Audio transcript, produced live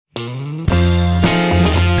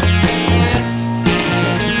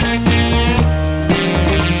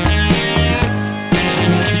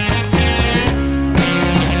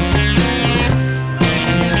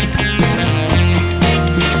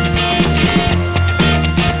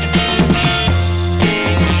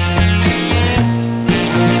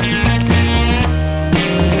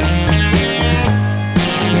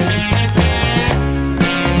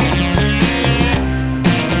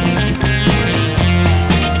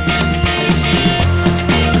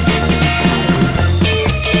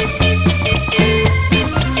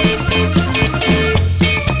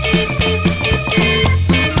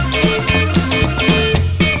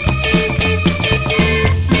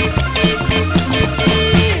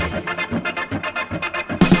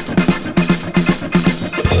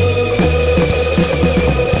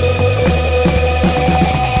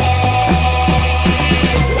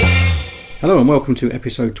Hello and welcome to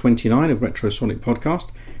episode 29 of Retrosonic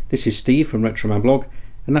Podcast. This is Steve from Retroman Blog,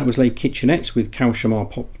 and that was Les Kitchenettes with Cauchemar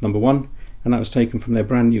Pop No. 1, and that was taken from their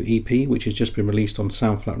brand new EP, which has just been released on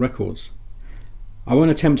Soundflat Records. I won't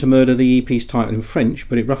attempt to murder the EP's title in French,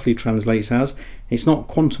 but it roughly translates as, "It's not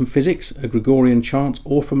quantum physics, a Gregorian chant,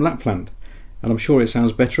 or from Lapland," and I'm sure it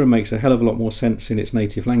sounds better and makes a hell of a lot more sense in its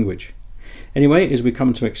native language. Anyway, as we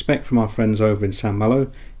come to expect from our friends over in Saint Malo,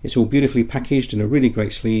 it's all beautifully packaged in a really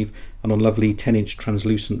great sleeve and on lovely 10-inch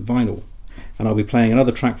translucent vinyl. And I'll be playing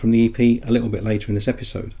another track from the EP a little bit later in this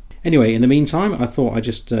episode. Anyway, in the meantime, I thought I'd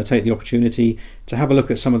just take the opportunity to have a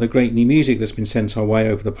look at some of the great new music that's been sent our way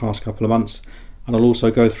over the past couple of months, and I'll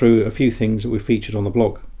also go through a few things that we've featured on the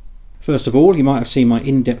blog. First of all, you might have seen my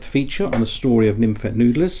in-depth feature on the story of Nymphet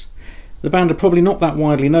Noodlers. The band are probably not that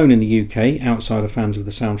widely known in the UK, outside of fans of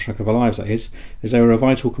the Soundtrack of Our Lives that is, as they were a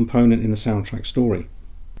vital component in the soundtrack story.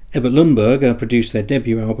 Ebert Lundberg produced their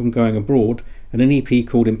debut album Going Abroad and an EP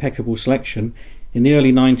called Impeccable Selection in the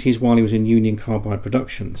early 90s while he was in Union Carbide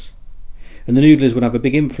Productions. And the Noodlers would have a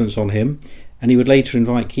big influence on him, and he would later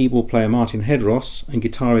invite keyboard player Martin Hedros and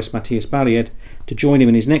guitarist Matthias Barried to join him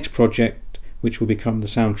in his next project, which will become the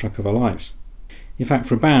Soundtrack of Our Lives. In fact,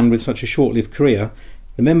 for a band with such a short-lived career,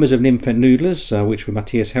 the members of Nymphet Noodlers, which were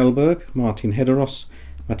Matthias Hellberg, Martin Hedros,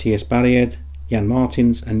 Matthias Barried, Jan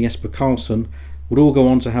Martins and Jesper Karlsson, would all go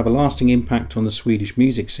on to have a lasting impact on the Swedish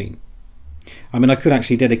music scene. I could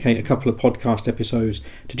actually dedicate a couple of podcast episodes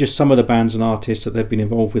to just some of the bands and artists that they've been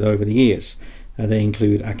involved with over the years. They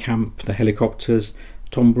include Akamp, The Helicopters,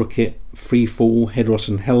 Tom Brookett, Freefall, Hedros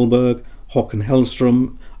and Hellberg, Håkan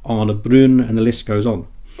Hellström, Arne Brunn, and the list goes on.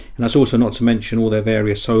 And that's also not to mention all their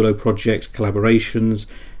various solo projects, collaborations,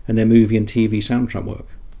 and their movie and TV soundtrack work.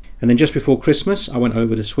 And then just before Christmas, I went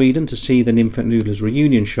over to Sweden to see the Nymphet Noodlers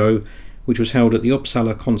reunion show, which was held at the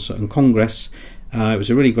Uppsala Concert and Congress. It was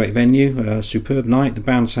a really great venue, a superb night. The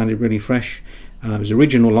band sounded really fresh. It was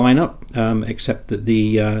original lineup, except that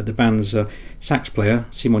the band's sax player,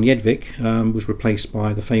 Simon Jedvik, was replaced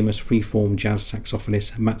by the famous freeform jazz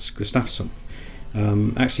saxophonist Mats Gustafsson.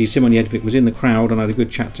 Actually, Simon Jedvik was in the crowd and I had a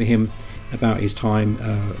good chat to him about his time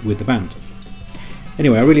with the band.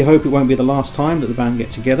 Anyway, I really hope it won't be the last time that the band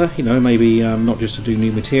get together, maybe not just to do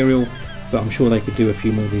new material, but I'm sure they could do a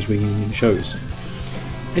few more of these reunion shows.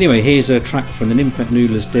 Anyway, here's a track from the Nymphet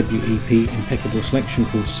Noodlers debut EP Impeccable Selection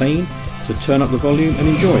called Sane, so turn up the volume and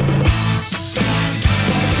enjoy.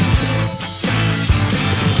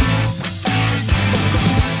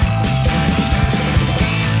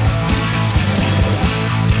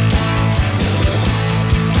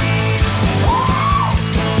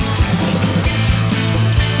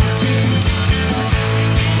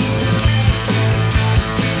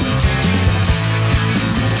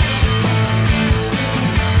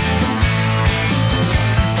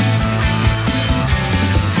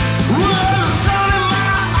 Well, the sun in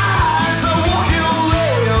my eyes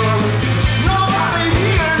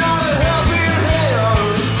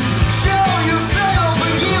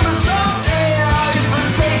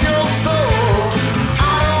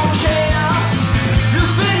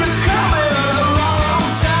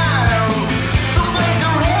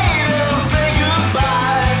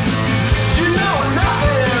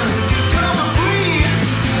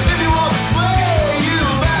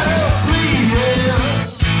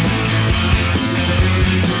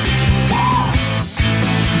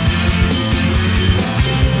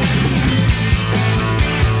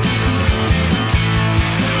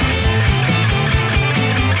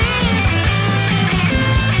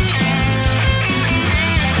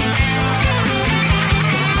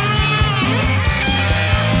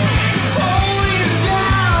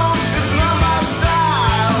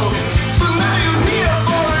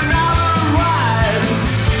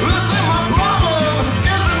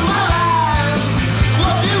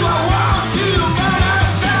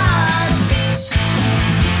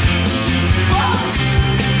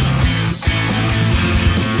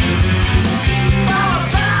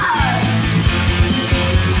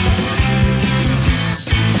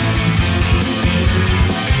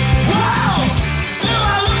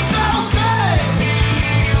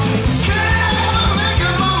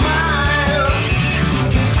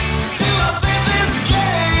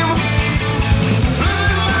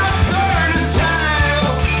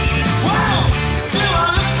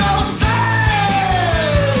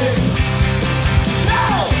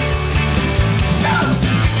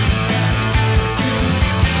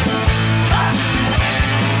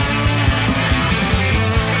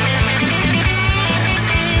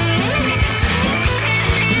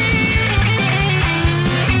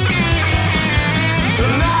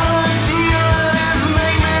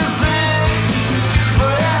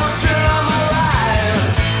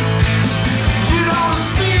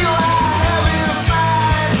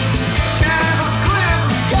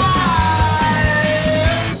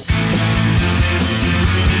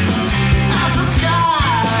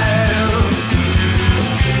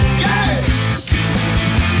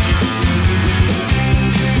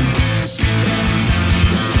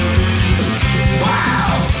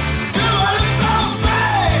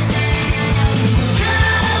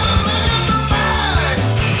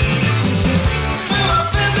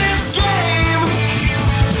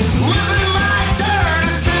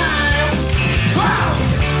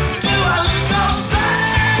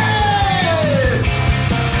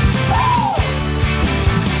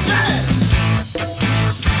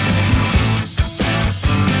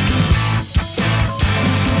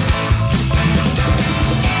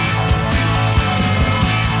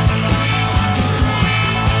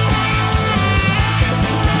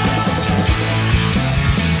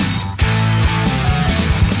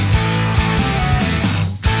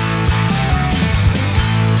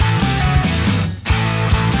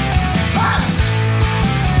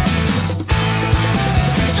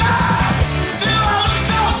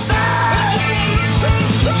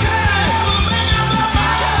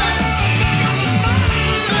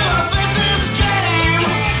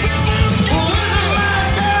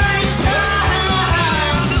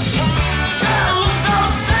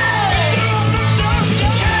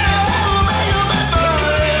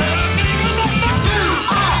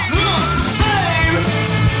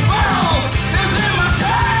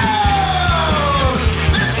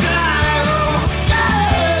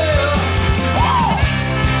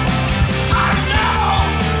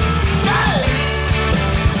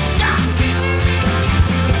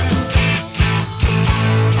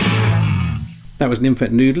That was Nymphet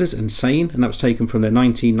Noodlers and Sane, and that was taken from their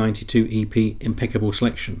 1992 EP Impeccable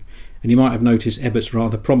Selection. And you might have noticed Ebbert's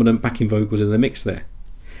rather prominent backing vocals in the mix there.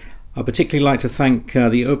 I'd particularly like to thank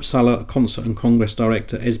the Uppsala Concert and Congress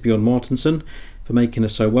Director Esbjörn Martinsson for making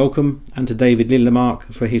us so welcome, and to David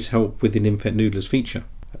Lillemark for his help with the Nymphet Noodlers feature.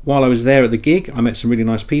 While I was there at the gig, I met some really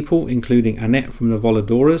nice people, including Annette from the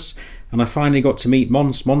Voladoras, and I finally got to meet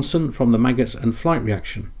Mons Monson from the Maggots and Flight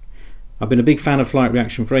Reaction. I've been a big fan of Flight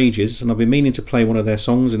Reaction for ages, and I've been meaning to play one of their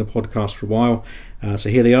songs in a podcast for a while,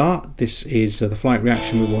 so here they are. This is the Flight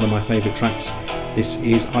Reaction with one of my favourite tracks. This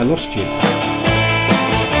is I Lost You.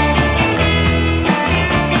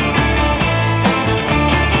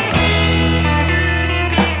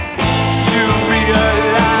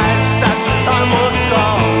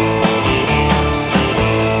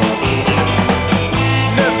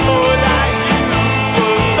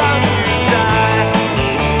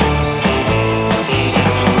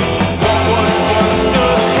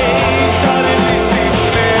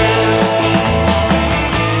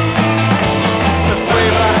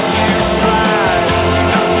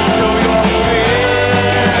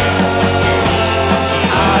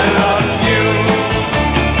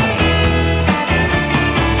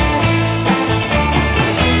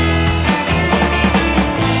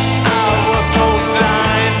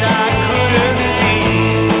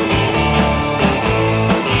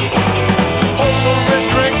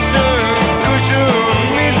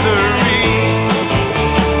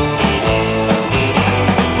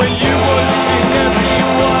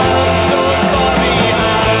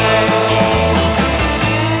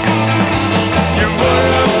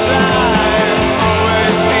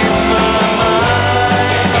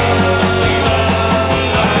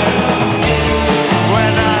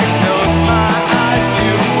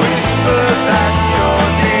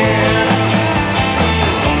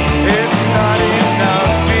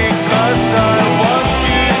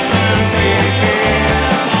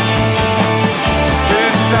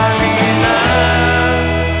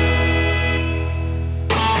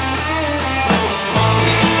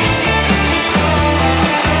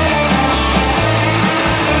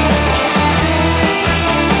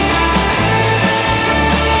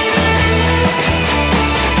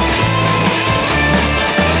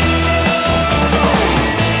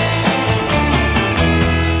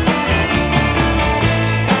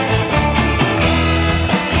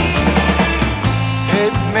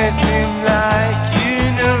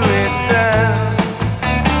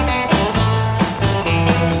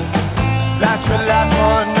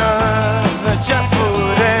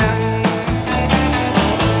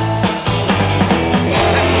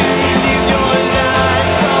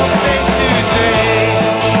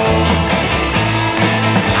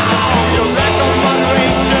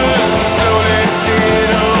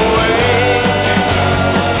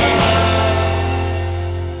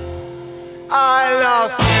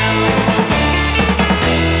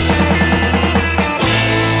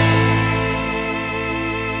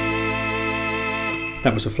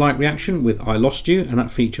 That was a Flight Reaction with I Lost You, and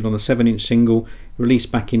that featured on the 7-inch single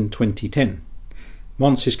released back in 2010.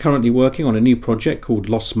 Mons is currently working on a new project called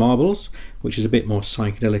Lost Marbles, which is a bit more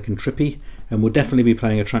psychedelic and trippy, and we'll definitely be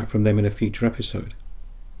playing a track from them in a future episode.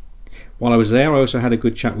 While I was there, I also had a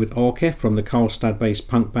good chat with Åke from the Karlstad-based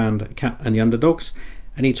punk band Cat and the Underdogs,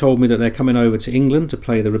 and he told me that they're coming over to England to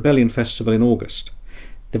play the Rebellion Festival in August.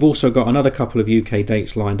 They've also got another couple of UK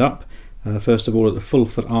dates lined up, first of all at the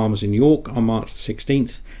Fulford Arms in York on March the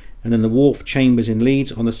 16th, and then the Wharf Chambers in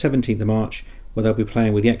Leeds on the 17th of March, where they'll be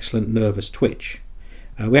playing with the excellent Nervous Twitch.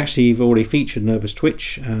 We actually have already featured Nervous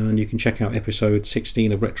Twitch, and you can check out episode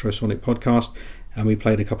 16 of Retrosonic Podcast, and we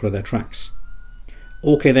played a couple of their tracks.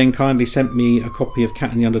 Åke then kindly sent me a copy of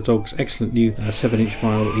Cat and the Underdog's excellent new 7-inch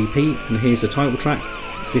vinyl EP, and here's the title track.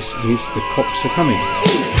 This is The Cops Are Coming.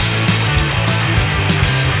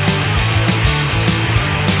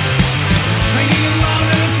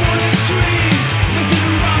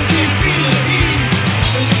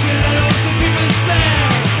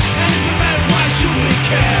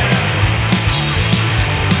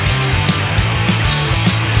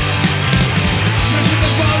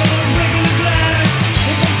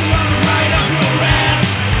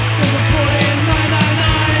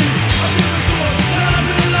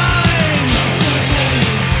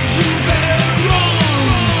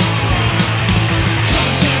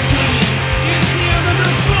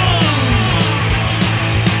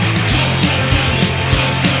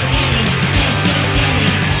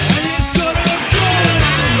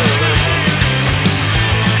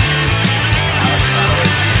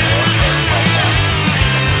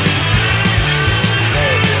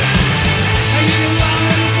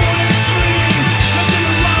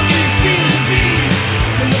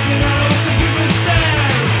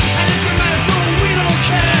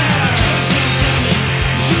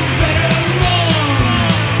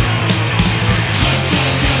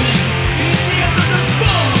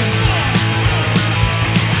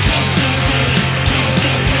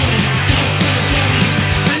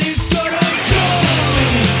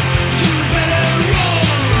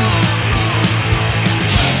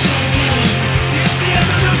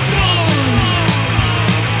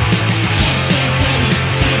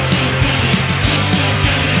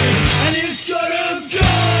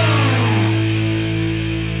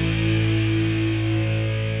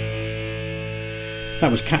 That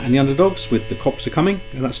was Cat and the Underdogs with The Cops Are Coming,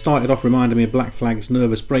 and that started off reminding me of Black Flag's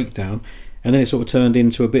Nervous Breakdown, and then it sort of turned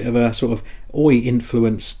into a bit of a sort of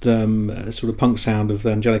oi-influenced sort of punk sound of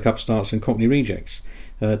Angelic Upstarts and Cockney Rejects.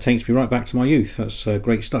 Takes me right back to my youth. That's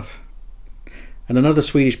great stuff. And another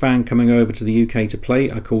Swedish band coming over to the UK to play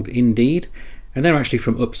are called Indeed, and they're actually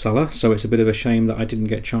from Uppsala, so it's a bit of a shame that I didn't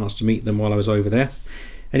get a chance to meet them while I was over there.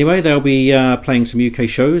 Anyway, they'll be playing some UK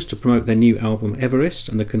shows to promote their new album Everest,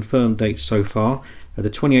 and the confirmed dates so far are the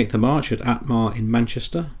 28th of March at Atmar in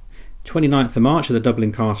Manchester, 29th of March at the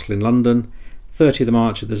Dublin Castle in London, 30th of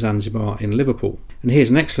March at the Zanzibar in Liverpool. And here's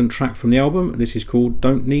an excellent track from the album. This is called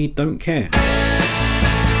Don't Need, Don't Care.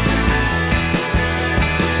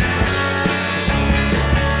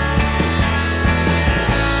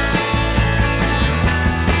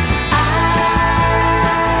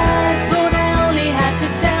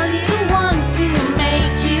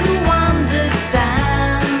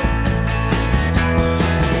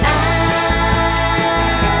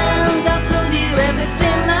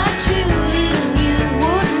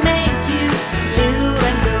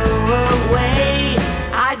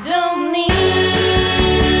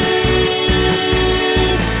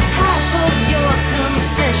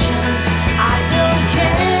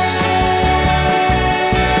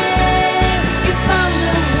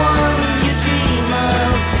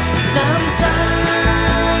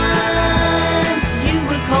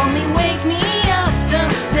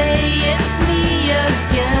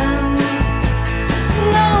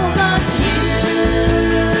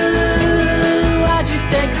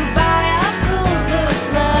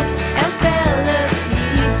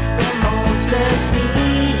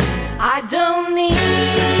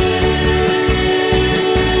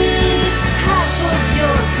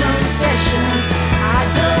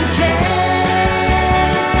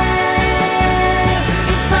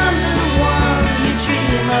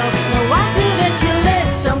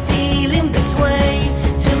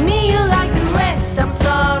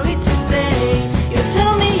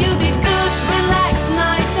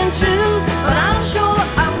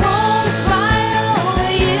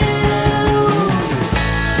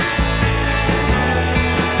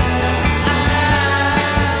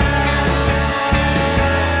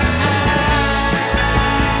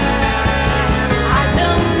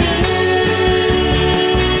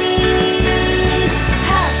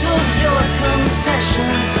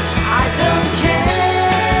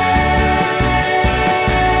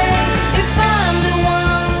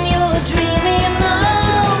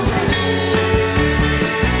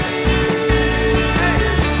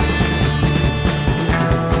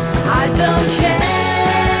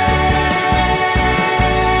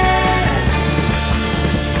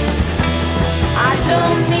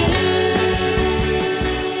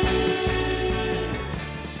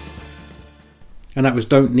 And that was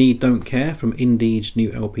Don't Need, Don't Care from Indeed's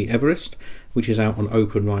new LP Everest, which is out on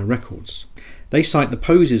Open Rhine Records. They cite the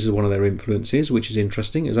Posies as one of their influences, which is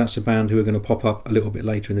interesting, as that's a band who are going to pop up a little bit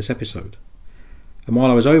later in this episode. And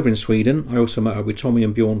while I was over in Sweden, I also met up with Tommy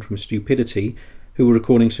and Bjorn from Stupidity, who were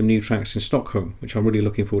recording some new tracks in Stockholm, which I'm really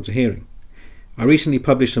looking forward to hearing. I recently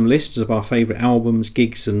published some lists of our favourite albums,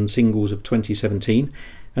 gigs and singles of 2017,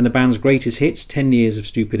 and the band's greatest hits, 10 Years of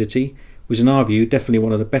Stupidity, was in our view definitely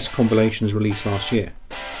one of the best compilations released last year.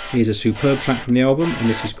 Here's a superb track from the album, and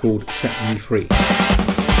this is called Set Me Free.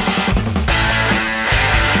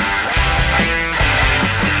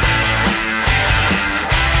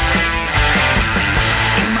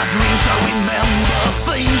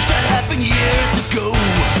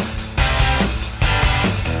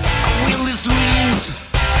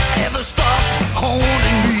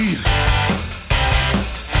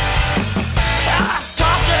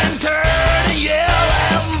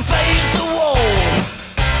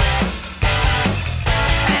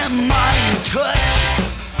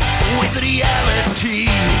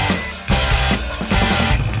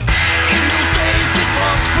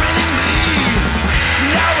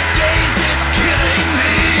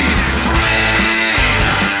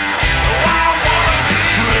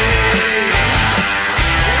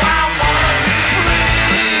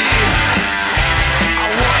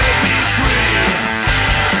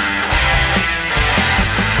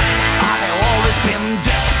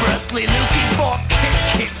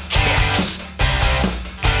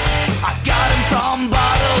 From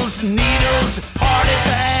bottles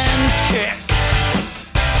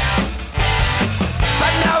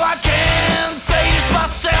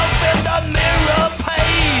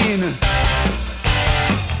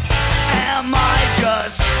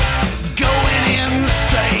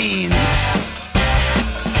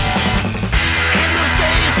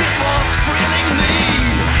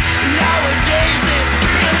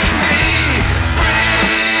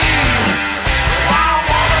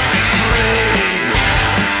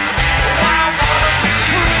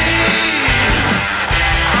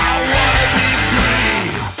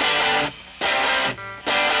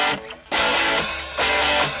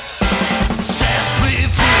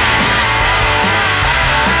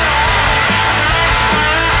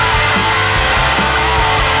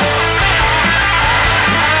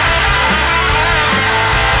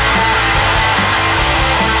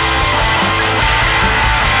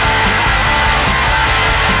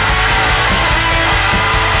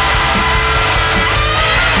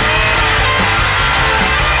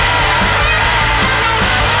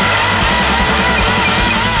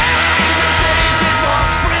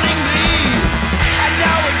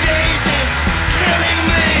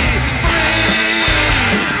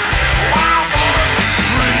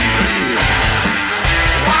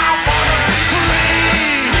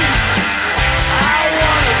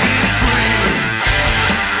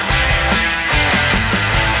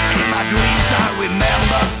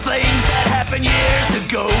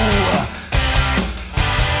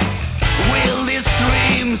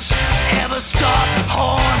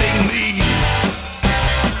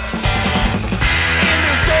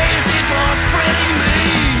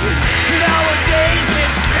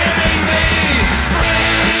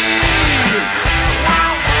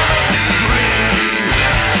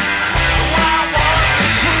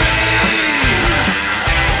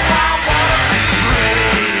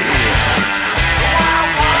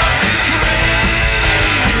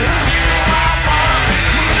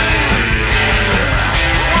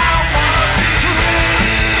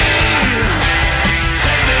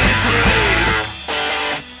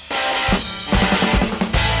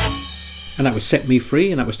And that was Set Me Free,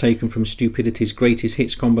 and that was taken from Stupidity's greatest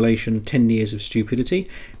hits compilation 10 Years of Stupidity,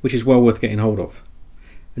 which is well worth getting hold of.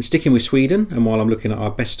 And sticking with Sweden, and while I'm looking at our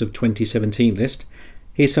best of 2017 list,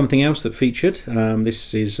 here's something else that featured.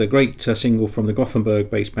 This is a great single from the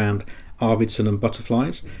Gothenburg-based band Arvidsson and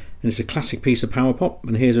Butterflies, and it's a classic piece of power pop,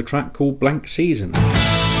 and here's a track called Blank Season.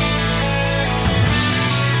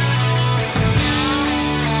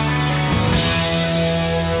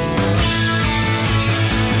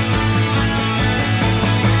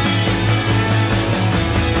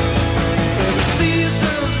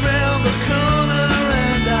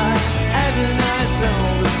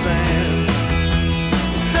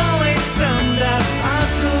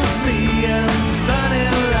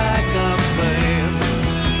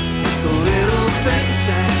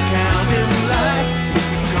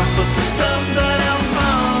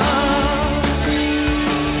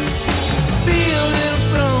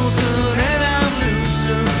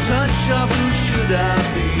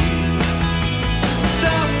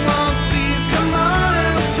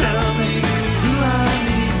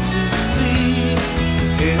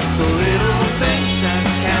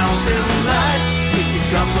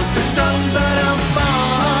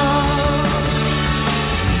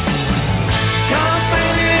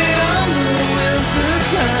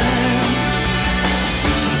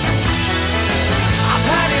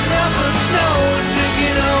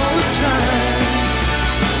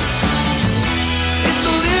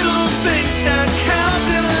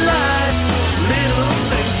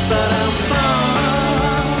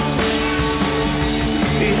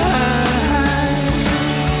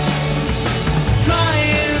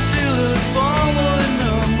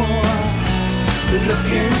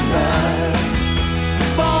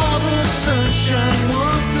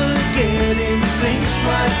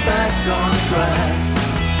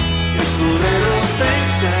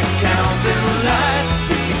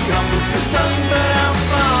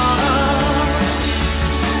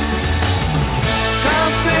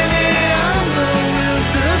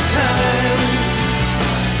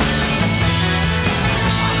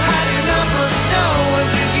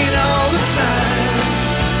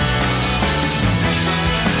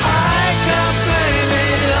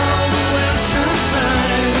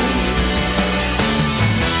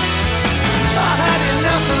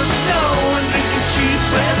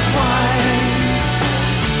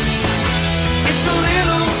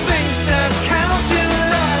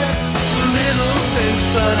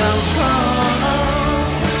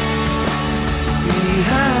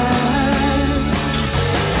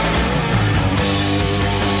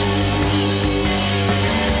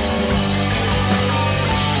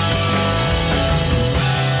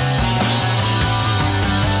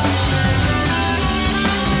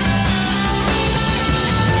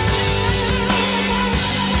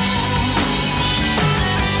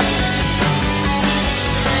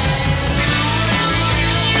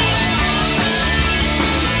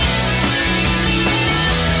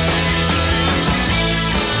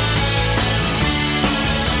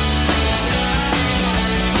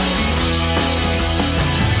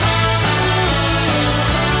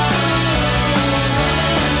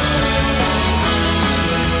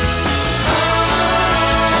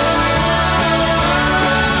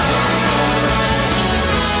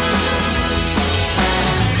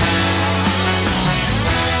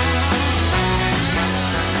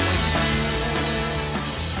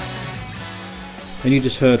 And you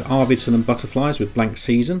just heard Arvidsson and Butterflies with Blank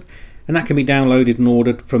Season, and that can be downloaded and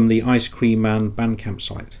ordered from the Ice Cream Man Bandcamp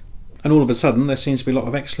site. And all of a sudden there seems to be a lot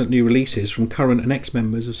of excellent new releases from current and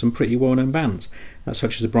ex-members of some pretty well-known bands,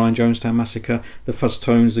 such as the Brian Jonestown Massacre, the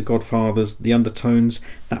Fuzztones, the Godfathers, the Undertones,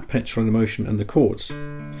 That Petrol Emotion and the Chords.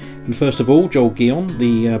 And first of all, Joel Guillaume,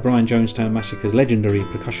 the Brian Jonestown Massacre's legendary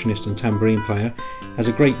percussionist and tambourine player, has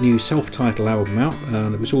a great new self-titled album out,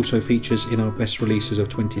 and it also features in our best releases of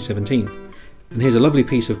 2017. And here's a lovely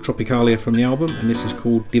piece of Tropicalia from the album, and this is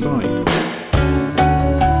called Divide.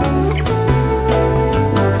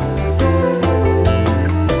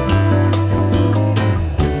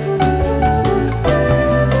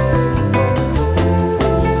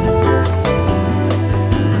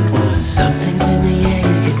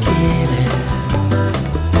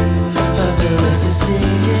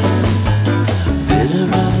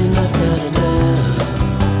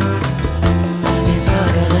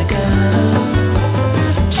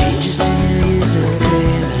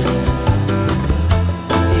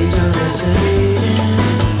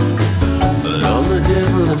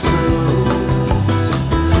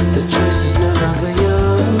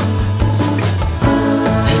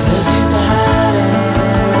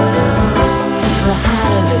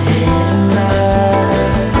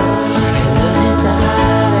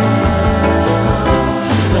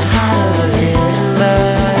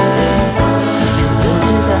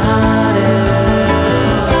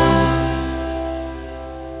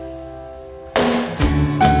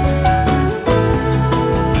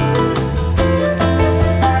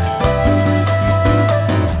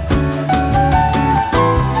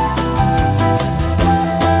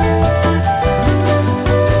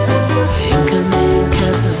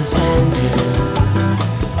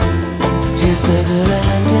 never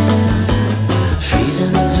ending.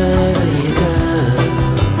 Freedom is wherever you go.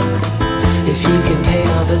 If you can pay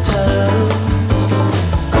all the tolls,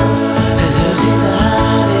 and those in the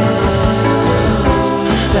hardest,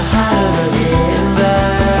 the harder the hidden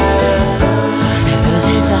bird. And those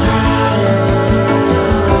in the hardest,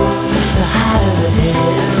 the harder the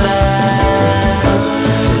hidden bird.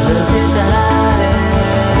 And those in the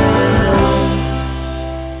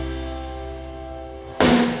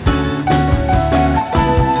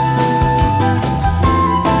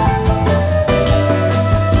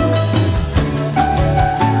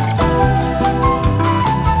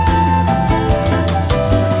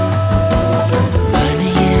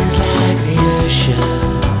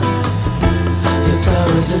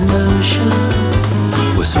in motion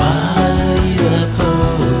will swallow you up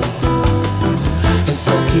whole and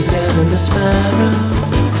suck you down in the spiral.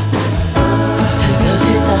 And those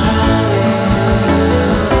hit the hardest,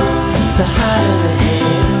 the harder the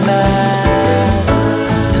hidden bird.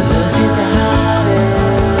 And those hit the hardest,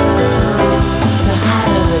 the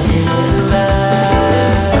harder the hidden bird.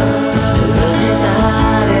 And those hit the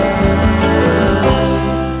hardest.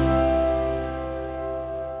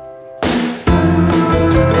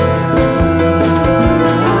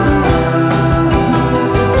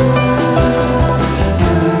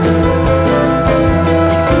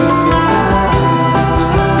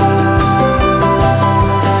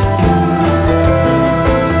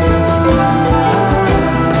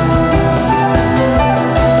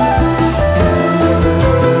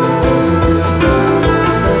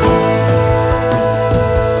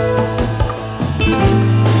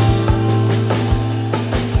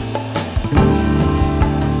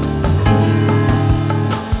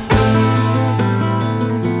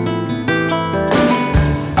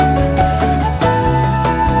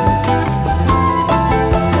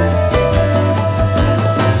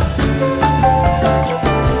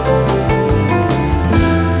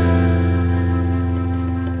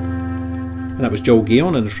 That was Joel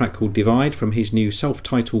Guillon and a track called Divide from his new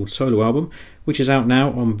self-titled solo album, which is out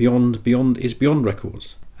now on Beyond is Beyond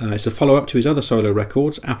Records. It's a follow-up to his other solo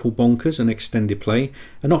records, Apple Bonkers and Extended Play,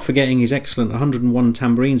 and not forgetting his excellent 101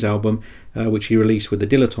 Tambourines album, which he released with the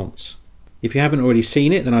Dilettantes. If you haven't already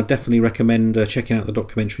seen it, then I'd definitely recommend checking out the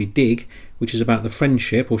documentary Dig, which is about the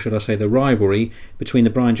friendship, or should I say the rivalry, between the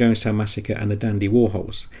Brian Jonestown Massacre and the Dandy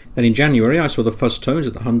Warhols. Then in January I saw the Fuzztones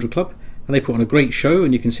at the 100 Club, and they put on a great show,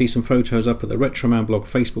 and you can see some photos up at the Retroman Blog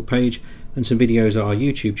Facebook page and some videos at our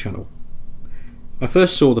YouTube channel. I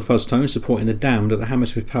first saw the Fuzztones supporting the Damned at the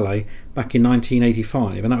Hammersmith Palais back in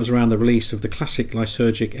 1985, and that was around the release of the classic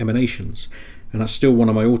Lysergic Emanations, and that's still one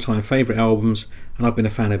of my all-time favourite albums, and I've been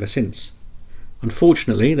a fan ever since.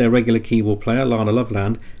 Unfortunately, their regular keyboard player, Lana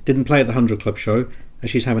Loveland, didn't play at the 100 Club show,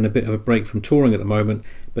 as she's having a bit of a break from touring at the moment,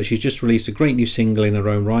 but she's just released a great new single in her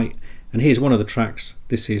own right, and here's one of the tracks.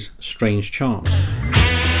 This is Strange Charms.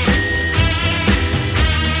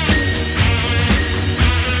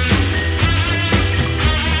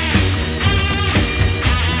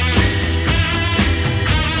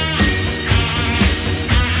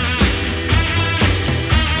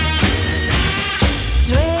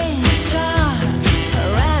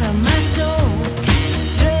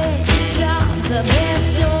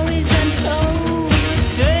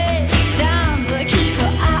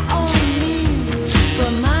 For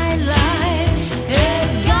my life,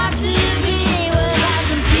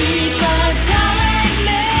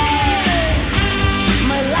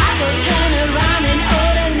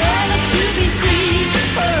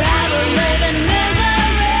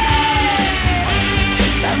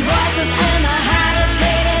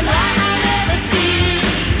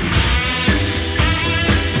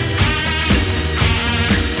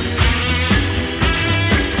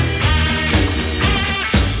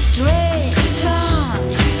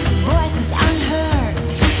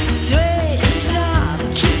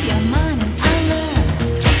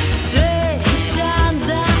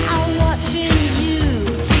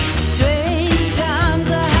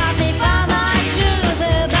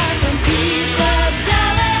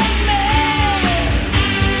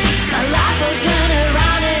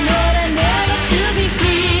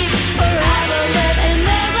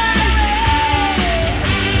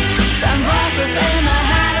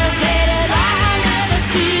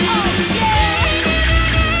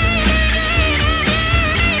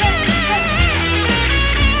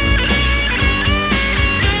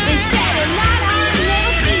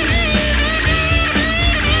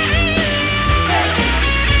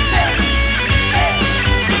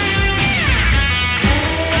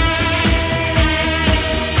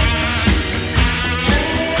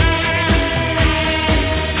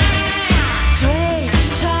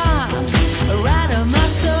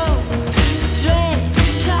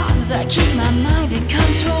 keep my mind in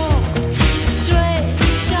control. Straight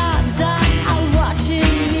shots are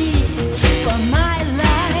watching me. For my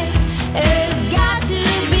life has got to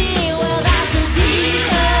be, well, that's a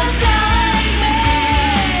people telling me.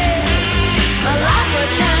 My life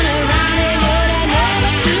will turn around and good and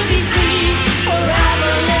never to be free.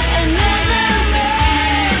 Forever live in misery.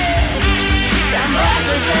 Some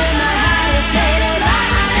voices in my head say that I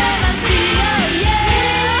never see. Oh yeah.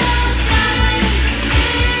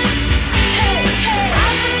 Hey, hey.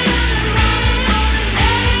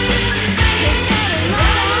 They say that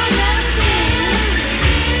I'll never see.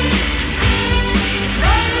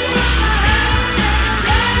 Voices in my head say that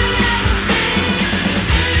I'll never see.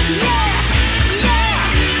 Yeah, yeah,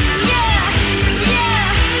 yeah, yeah, yeah,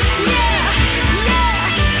 yeah.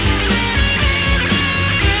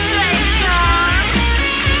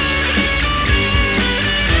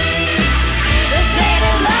 They say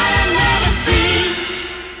that I'll never see.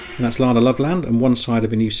 And that's Lana Loveland and one side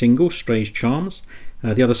of a new single, Strange Charms.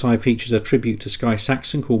 The other side features a tribute to Sky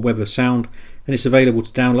Saxon called Web of Sound, and it's available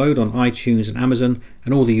to download on iTunes and Amazon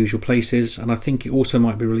and all the usual places, and I think it also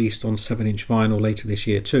might be released on 7-inch vinyl later this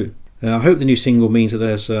year too. I hope the new single means that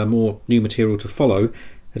there's more new material to follow,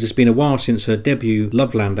 as it's been a while since her debut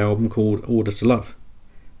Loveland album called Order to Love.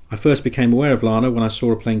 I first became aware of Lana when I saw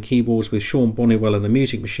her playing keyboards with Sean Bonnewell and the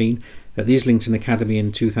Music Machine at the Islington Academy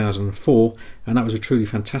in 2004, and that was a truly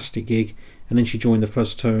fantastic gig, and then she joined the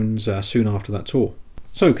Fuzztones soon after that tour.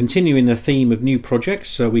 So, continuing the theme of new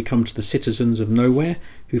projects, we come to the Citizens of Nowhere,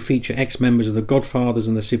 who feature ex-members of the Godfathers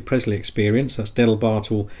and the Sid Presley Experience. That's Del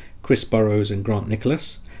Bartle, Chris Burrows and Grant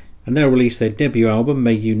Nicholas. And they'll release their debut album,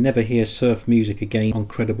 May You Never Hear Surf Music Again, on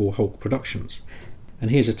Credible Hulk Productions.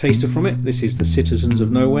 And here's a taster from it. This is the Citizens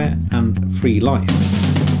of Nowhere and Free Life.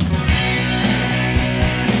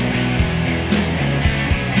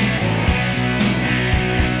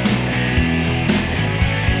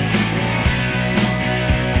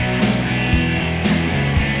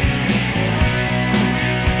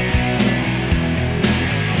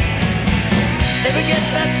 Ever get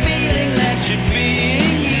that feeling that you're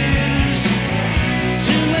being used?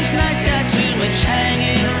 Too much nice guy, too much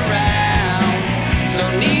hanging around.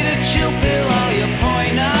 Don't need a chill pill or your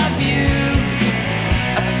point of view.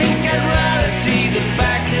 I think I'd rather see the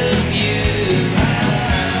back of you.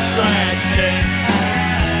 Scratching,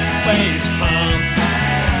 face palm.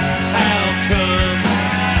 How come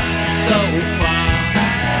so far?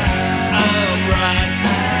 I'm right,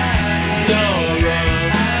 you're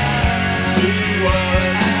wrong. 2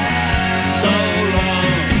 words, so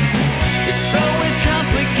long. It's always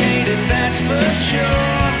complicated, that's for sure.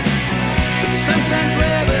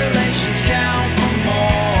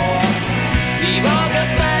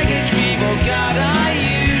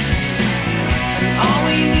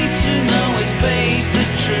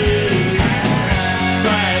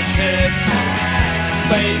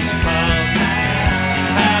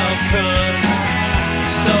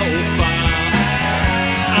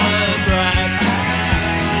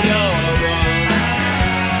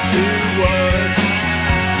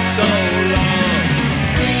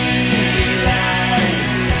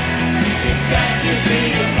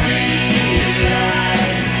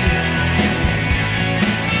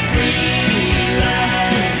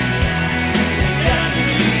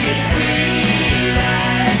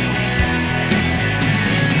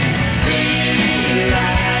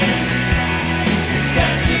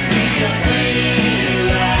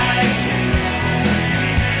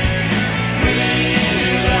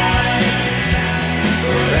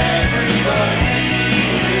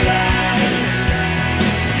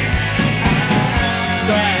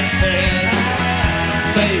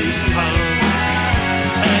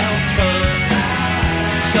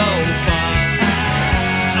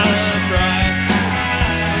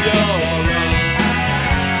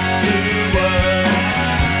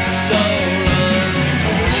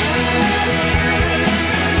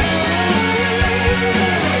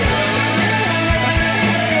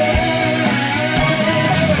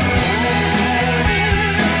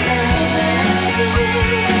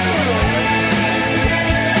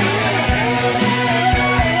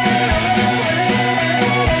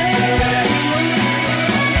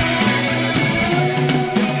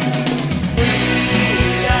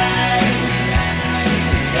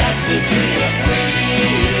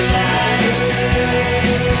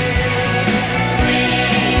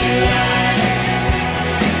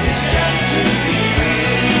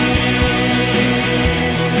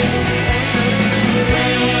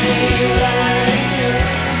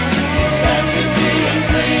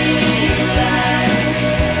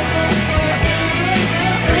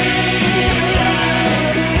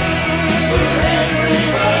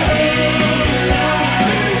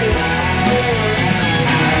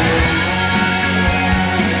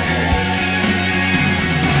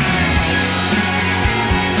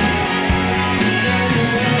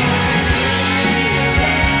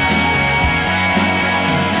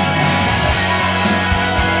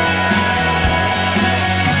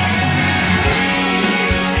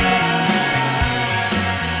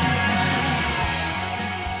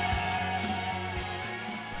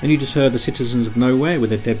 And you just heard the Citizens of Nowhere with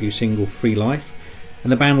their debut single Free Life,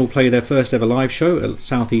 and the band will play their first ever live show at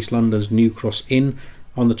South East London's New Cross Inn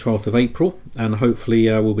on the 12th of April, and hopefully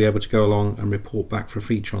we'll be able to go along and report back for a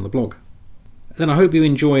feature on the blog. Then I hope you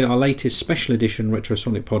enjoyed our latest special edition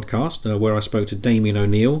Retrosonic podcast, where I spoke to Damien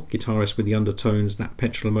O'Neill, guitarist with the Undertones, That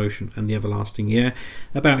Petrol Emotion and The Everlasting Year,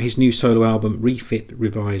 about his new solo album Refit,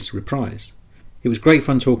 Revise, Reprise. It was great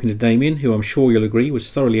fun talking to Damien, who I'm sure you'll agree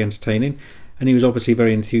was thoroughly entertaining, and he was obviously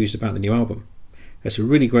very enthused about the new album. It's a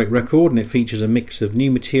really great record, and it features a mix of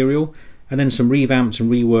new material and then some revamped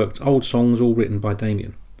and reworked old songs all written by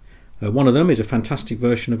Damien. One of them is a fantastic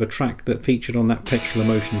version of a track that featured on That Petrol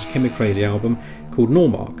Emotion's Chemicrazy album called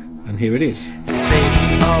Normark, and here it is.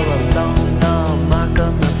 Sitting all alone, no mark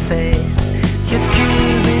on my face. Your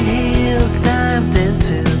Cuban heel stamped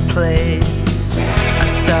into place. I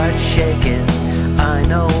start shaking, I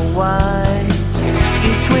know why.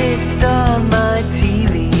 You switched on my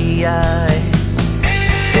TV eye.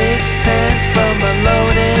 6 cents from a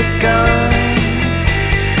loaded gun.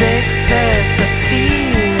 6 cents a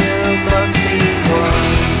feel must be one.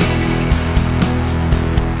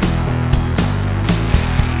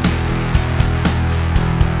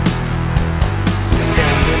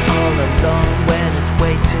 Standing all alone when it's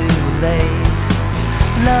way too late.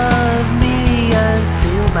 Love me and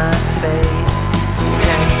seal my fate.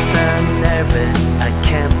 Tense and nervous, I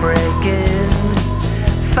can't break in.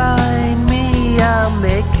 Find me, I'll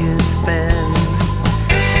make you spin.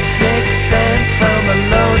 6 cents from a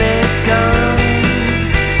loaded gun.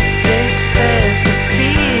 6 cents it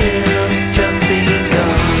feels just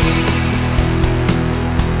begun.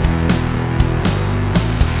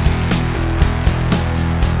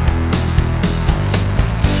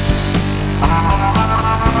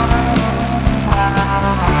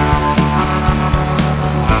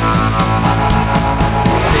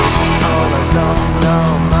 Sitting all alone, no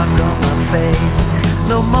mark on my face.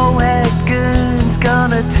 No mohead goon's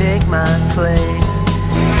gonna take my place.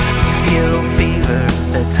 Feel fever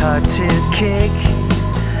that's hard to kick.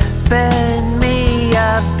 Bend me,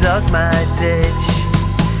 I've dug my ditch.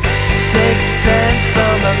 6 cents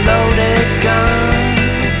from a loaded gun.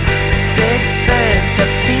 6 cents I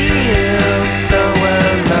feel so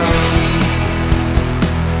alone.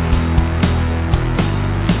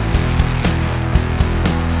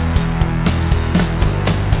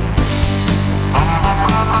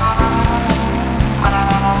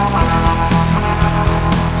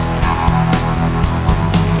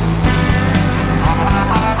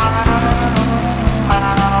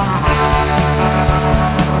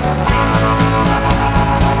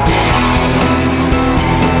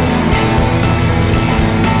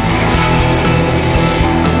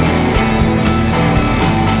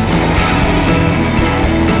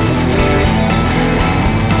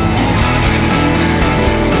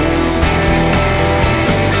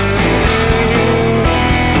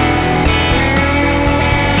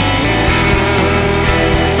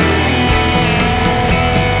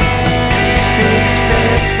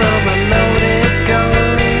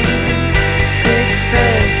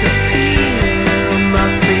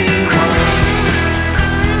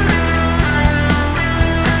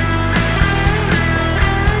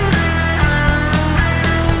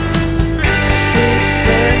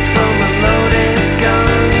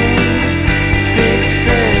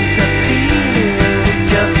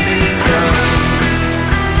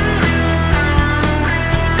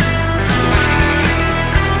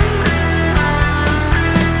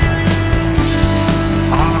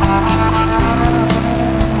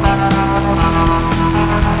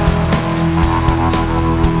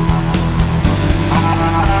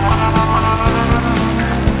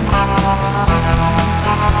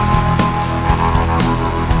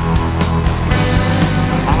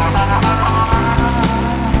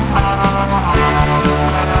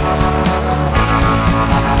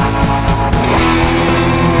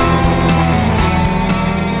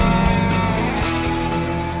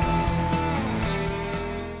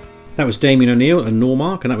 That was Damien O'Neill and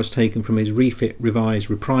Normark, and that was taken from his Refit, Revise,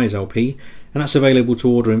 Reprise LP, and that's available to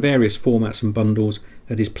order in various formats and bundles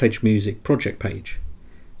at his Pledge Music project page.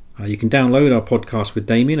 You can download our podcast with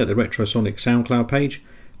Damien at the Retrosonic SoundCloud page,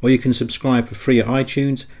 or you can subscribe for free at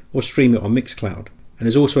iTunes or stream it on Mixcloud. And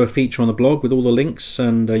there's also a feature on the blog with all the links,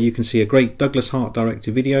 and you can see a great Douglas Hart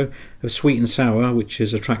directed video of Sweet and Sour, which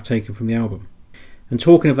is a track taken from the album. And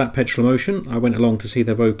talking of That Petrol Emotion, I went along to see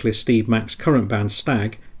their vocalist Steve Mack's current band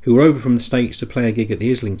Stag, who were over from the States to play a gig at the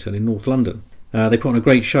Islington in North London. They put on a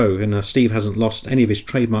great show, and Steve hasn't lost any of his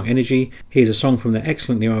trademark energy. Here's a song from their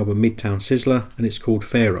excellent new album Midtown Sizzler, and it's called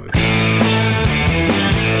Pharaoh.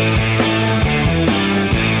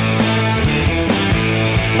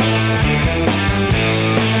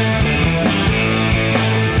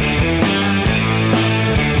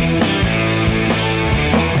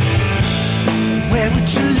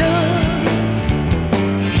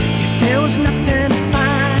 was nothing to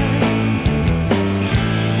find.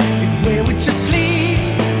 Where would you sleep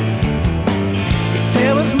if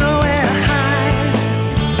there was nowhere to hide?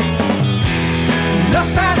 No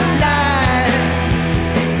signs of life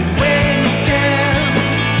weighing you down.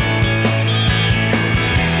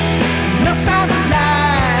 No signs of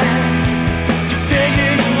life to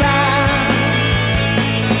figure you out.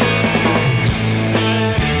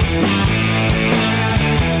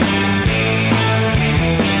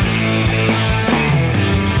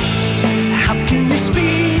 How can you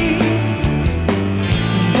speak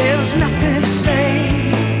when there's nothing to say?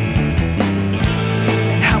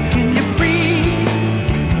 And how can you breathe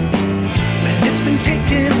when it's been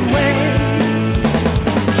taken away?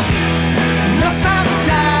 No signs of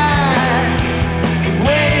life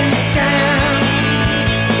weighing you down.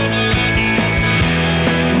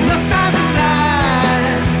 No signs of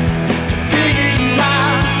life to figure you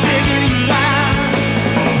out, figure you out.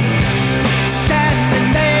 Standing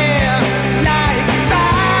there like a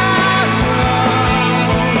pharaoh,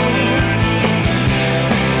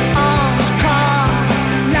 arms crossed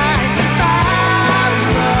like a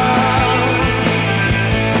pharaoh.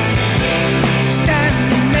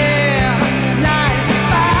 Standing there like a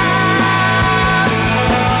pharaoh.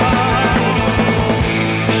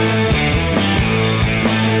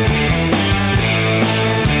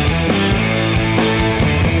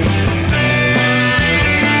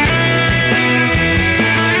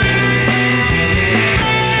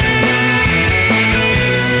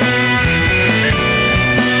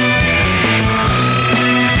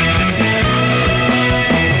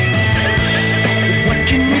 What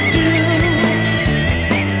can we do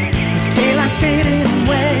with daylight fading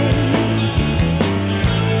away?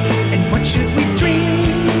 And what should we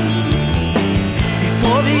dream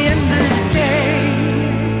before the end of the day?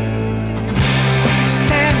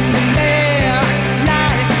 Standing there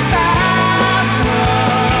like a pharaoh,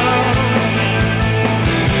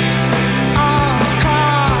 arms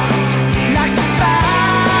crossed like a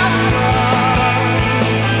pharaoh.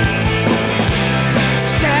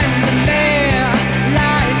 Standing there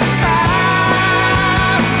like a pharaoh,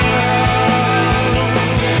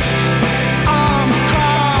 arms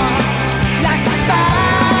crossed like a pharaoh.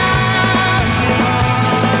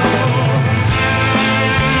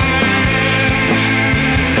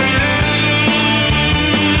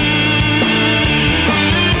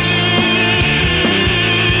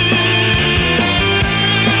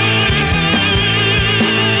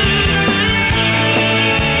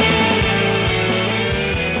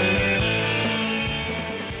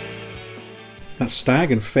 That's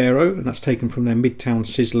Stag and Pharaoh, and that's taken from their Midtown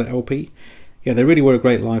Sizzler LP. Yeah, they really were a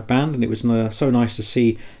great live band, and it was so nice to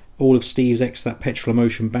see all of Steve's That Petrol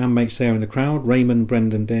Emotion bandmates there in the crowd, Raymond,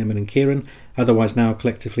 Brendan, Damon and Kieran, otherwise now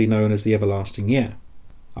collectively known as the Everlasting Year.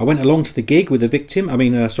 I went along to the gig with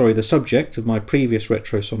the subject of my previous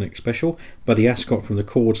Retrosonic special, Buddy Ascot from the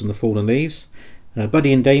Chords and the Fallen Leaves.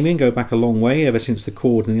 Buddy and Damien go back a long way, ever since the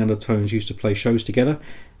Chords and the Undertones used to play shows together,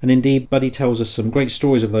 and indeed Buddy tells us some great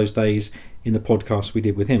stories of those days in the podcast we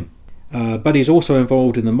did with him. Buddy is also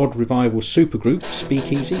involved in the mod revival supergroup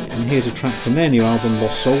Speakeasy, and here's a track from their new album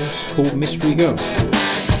Lost Souls called Mystery Girl.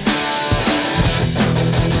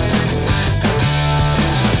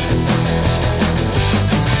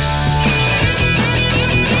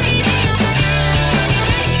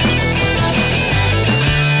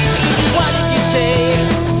 What did you say?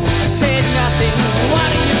 I said nothing. What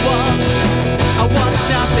do you want? I want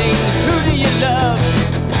nothing. Who do you love?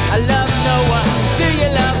 I love no one. Do you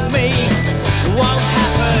love me? Won't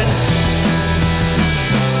happen.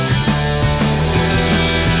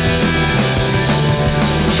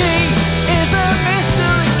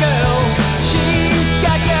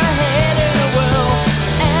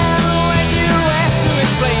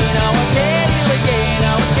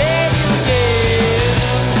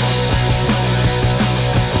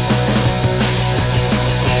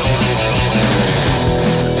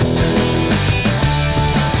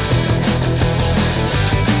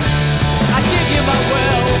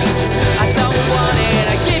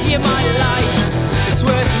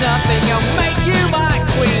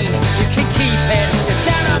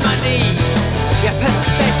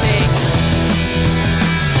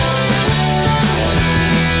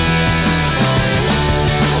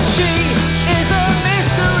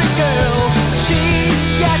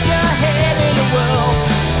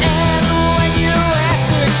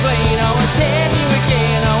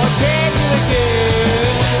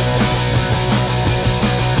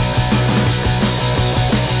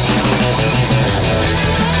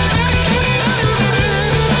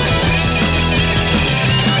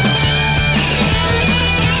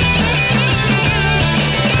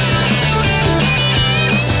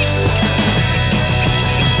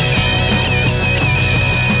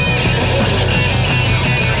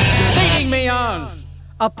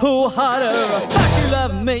 I pull harder, I thought you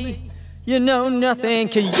loved me. You know nothing,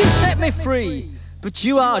 can you set me free? But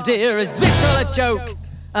you are, dear, is this all a joke?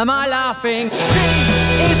 Am I laughing? She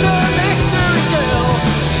is a mystery girl.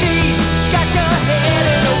 She's got your head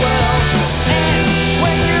in the world. And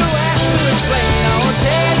when you ask to explain, I won't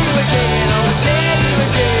tell you again, I won't tell you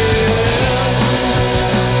again.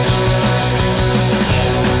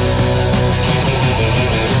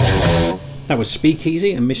 That was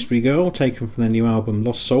Speakeasy and Mystery Girl, taken from their new album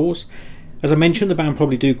Lost Souls. As I mentioned, the band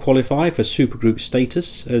probably do qualify for supergroup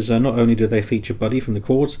status, as not only do they feature Buddy from the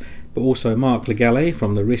Chords, but also Mark Legale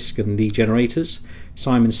from The Risk and The Generators,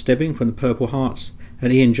 Simon Stebbing from the Purple Hearts,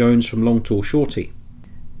 and Ian Jones from Long Tall Shorty.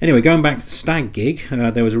 Anyway, going back to the Stag gig,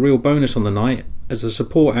 there was a real bonus on the night, as the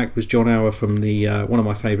support act was John Hour from the one of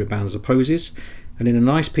my favourite bands, The Posies, and in a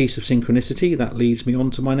nice piece of synchronicity, that leads me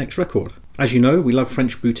on to my next record. As you know, we love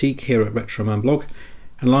French Boutique here at Retro Man Blog,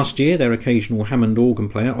 and last year their occasional Hammond organ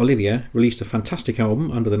player, Olivier, released a fantastic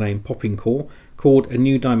album under the name Popping Core called A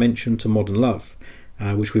New Dimension to Modern Love,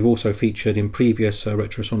 which we've also featured in previous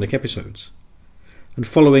Retrosonic episodes. And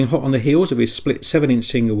following hot on the heels of his split 7-inch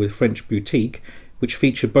single with French Boutique, which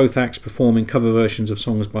featured both acts performing cover versions of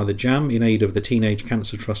songs by The Jam in aid of the Teenage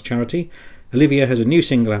Cancer Trust charity, Olivier has a new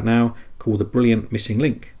single out now called The Brilliant Missing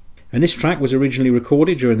Link. And this track was originally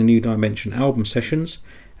recorded during the New Dimension album sessions,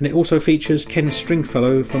 and it also features Ken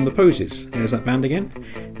Stringfellow from The Posies. There's that band again.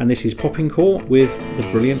 And this is Popping Core with The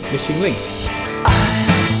Brilliant Missing Link.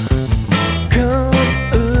 Come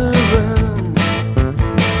around,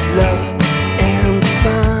 lost and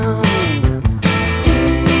found,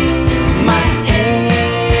 my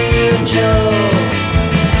angel.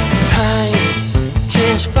 Times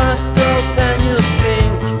change faster than you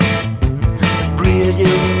think. The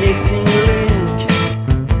brilliant missing link.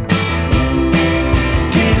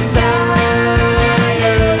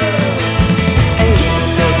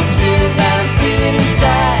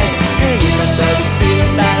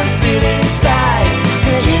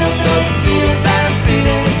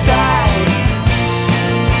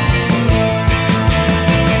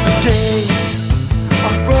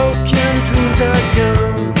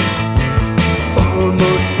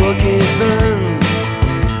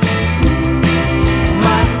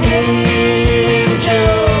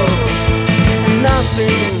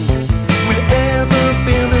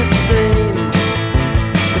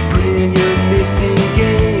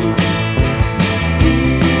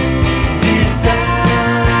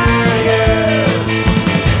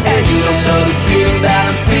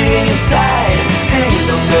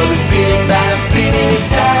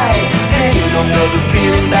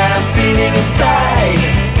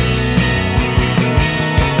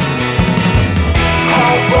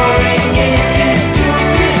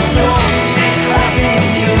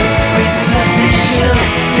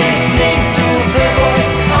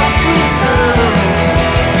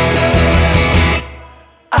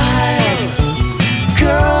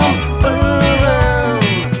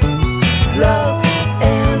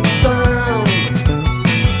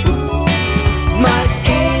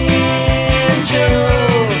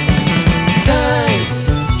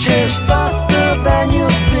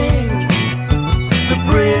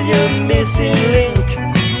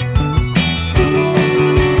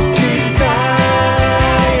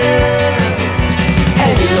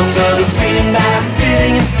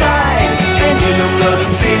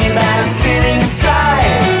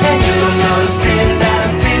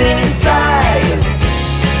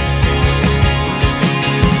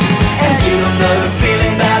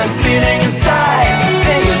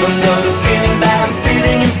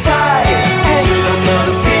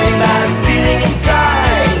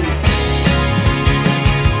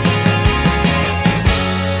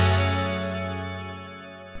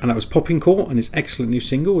 And that was Popping Core and his excellent new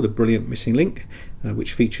single, The Brilliant Missing Link,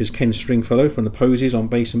 which features Ken Stringfellow from The Posies on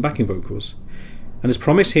bass and backing vocals. And as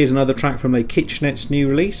promised, here's another track from Les Kitchenette's new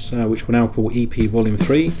release, which we'll now call EP Volume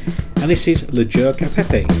 3, and this is Le Jerk à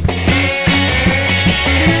Pepe.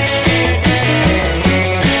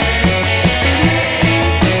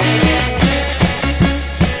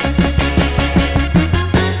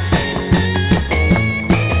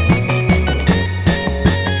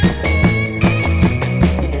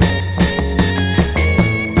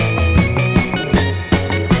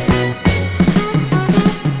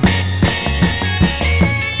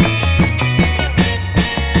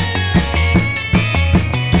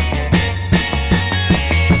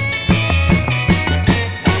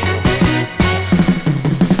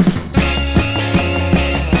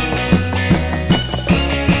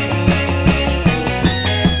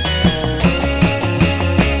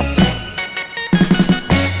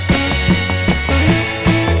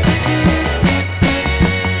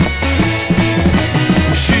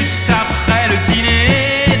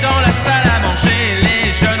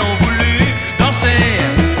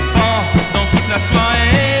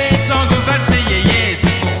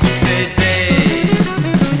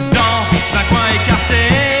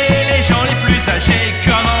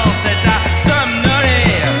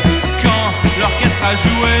 à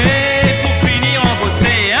jouer pour finir en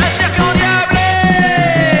beauté un cirque endiablé.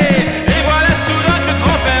 Et voilà soudain que le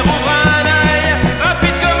grand-père ouvre un œil,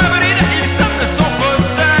 rapide comme un bolide, il saute de son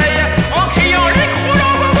fauteuil en criant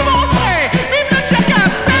l'écroulant va vous montrer, vive le cirque à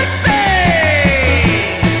Pépé.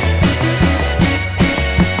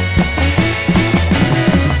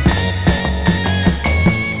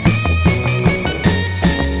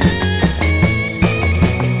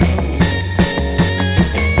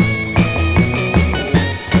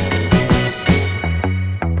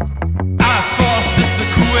 À force de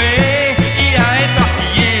secouer, il a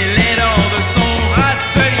éparpillé les dents de son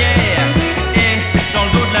râtelière. Et dans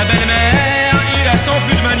le dos de la belle-mère, il a sans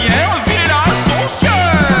plus de manière vidé l'ascenseur.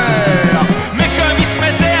 Mais comme il se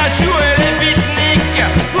mettait à jouer les beatniks,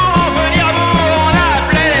 pour en venir à bout, on a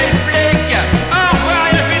appelé les flics. Au revoir,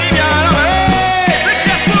 il a fini bien l'emballé. Le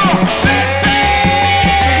check pour Pépé.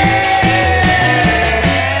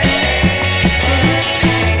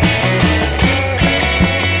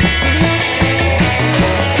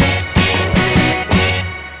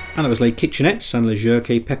 And that was Les Kitchenettes and Le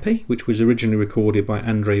Jerke Pepe, which was originally recorded by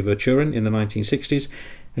André Verchuren in the 1960s,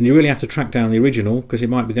 and you really have to track down the original because it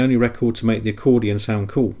might be the only record to make the accordion sound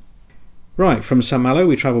cool. Right, from St Malo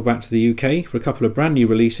we travel back to the UK for a couple of brand new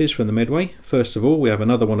releases from the Medway. First of all, we have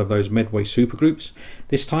another one of those Medway supergroups,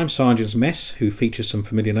 this time Sergeant's Mess, who features some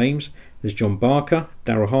familiar names. There's John Barker,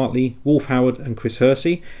 Darryl Hartley, Wolf Howard and Chris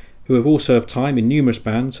Hersey, who have all served time in numerous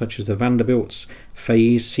bands such as the Vanderbilts,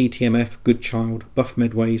 Phase, CTMF, Good Child, Buff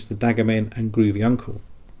Medways, the Daggermen and Groovy Uncle.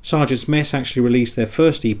 Sergeant's Mess actually released their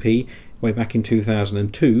first EP way back in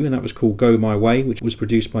 2002, and that was called Go My Way, which was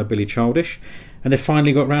produced by Billy Childish, and they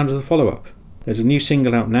finally got round to the follow-up. There's a new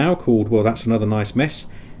single out now called Well That's Another Nice Mess,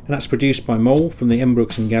 and that's produced by Mole from the M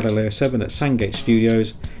Brooks and Galileo 7 at Sandgate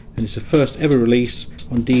Studios, and it's the first ever release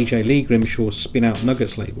on DJ Lee Grimshaw's Spin Out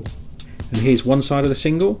Nuggets label. And here's one side of the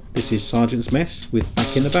single. This is Sergeant's Mess with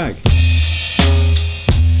Back in the Bag.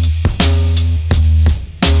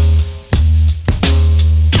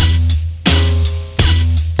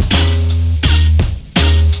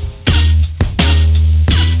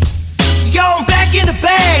 You're going back in the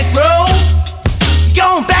bag, bro. You're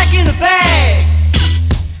going back in the bag.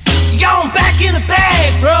 You're going back in the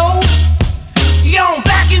bag, bro. You're going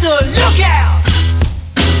back in the lookout.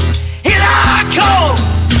 Here I come.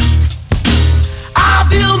 I'll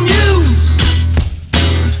build news.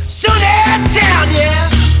 Soon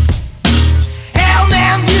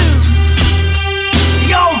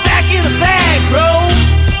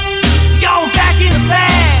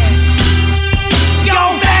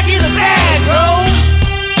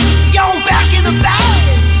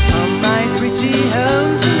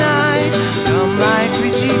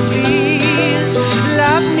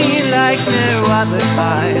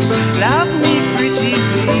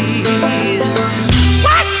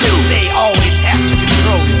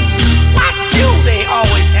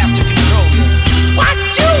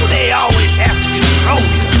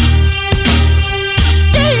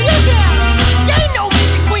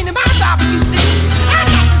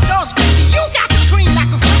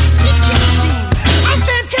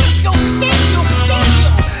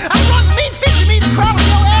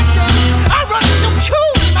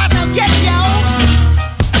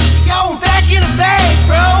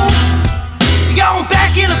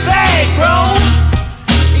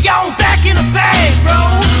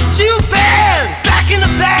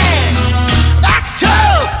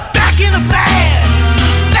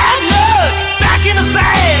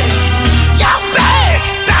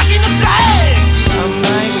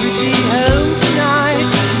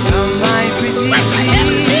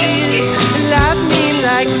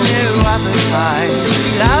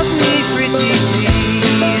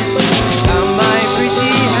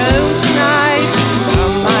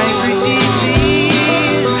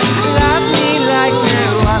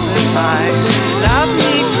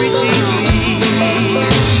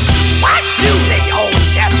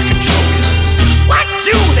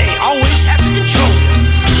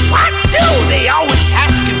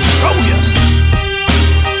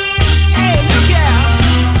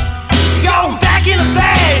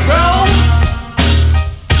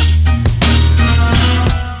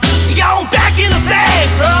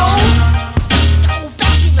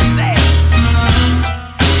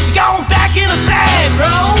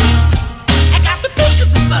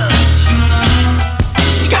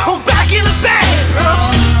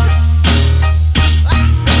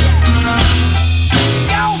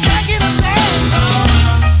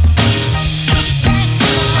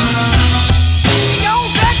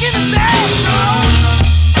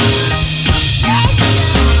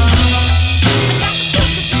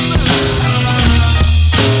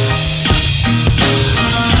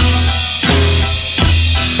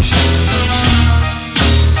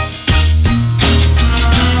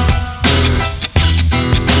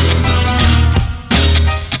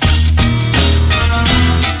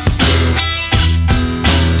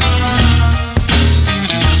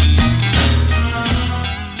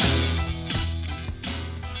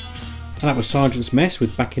was Sergeant's Mess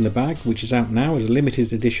with Back in the Bag, which is out now as a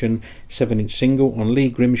limited edition 7-inch single on Lee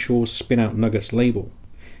Grimshaw's Spin Out Nuggets label.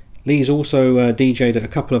 Lee's also DJ'd at a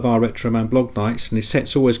couple of our Retro Man blog nights, and his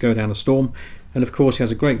sets always go down a storm. And of course he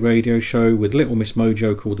has a great radio show with Little Miss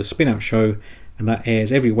Mojo called The Spin Out Show, and that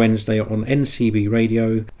airs every Wednesday on NCB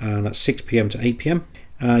Radio, and that's 6pm to 8pm.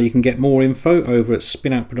 You can get more info over at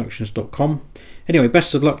spinoutproductions.com. Anyway,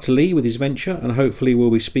 best of luck to Lee with his venture, and hopefully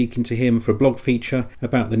we'll be speaking to him for a blog feature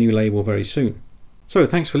about the new label very soon. So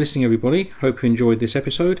thanks for listening everybody, hope you enjoyed this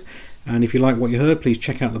episode, and if you like what you heard, please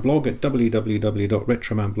check out the blog at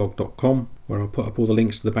www.retromanblog.com, where I'll put up all the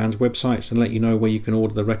links to the band's websites and let you know where you can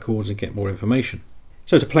order the records and get more information.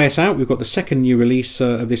 So to play us out, we've got the second new release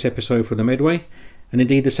of this episode from the Medway, and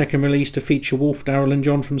indeed the second release to feature Wolf, Darrell and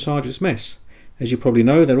John from Sergeant's Mess. As you probably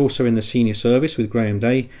know, they're also in the senior service with Graham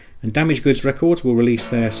Day, and Damaged Goods Records will release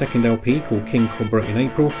their second LP called King Cobra in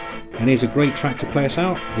April, and here's a great track to play us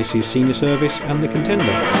out. This is Senior Service and The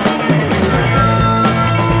Contender.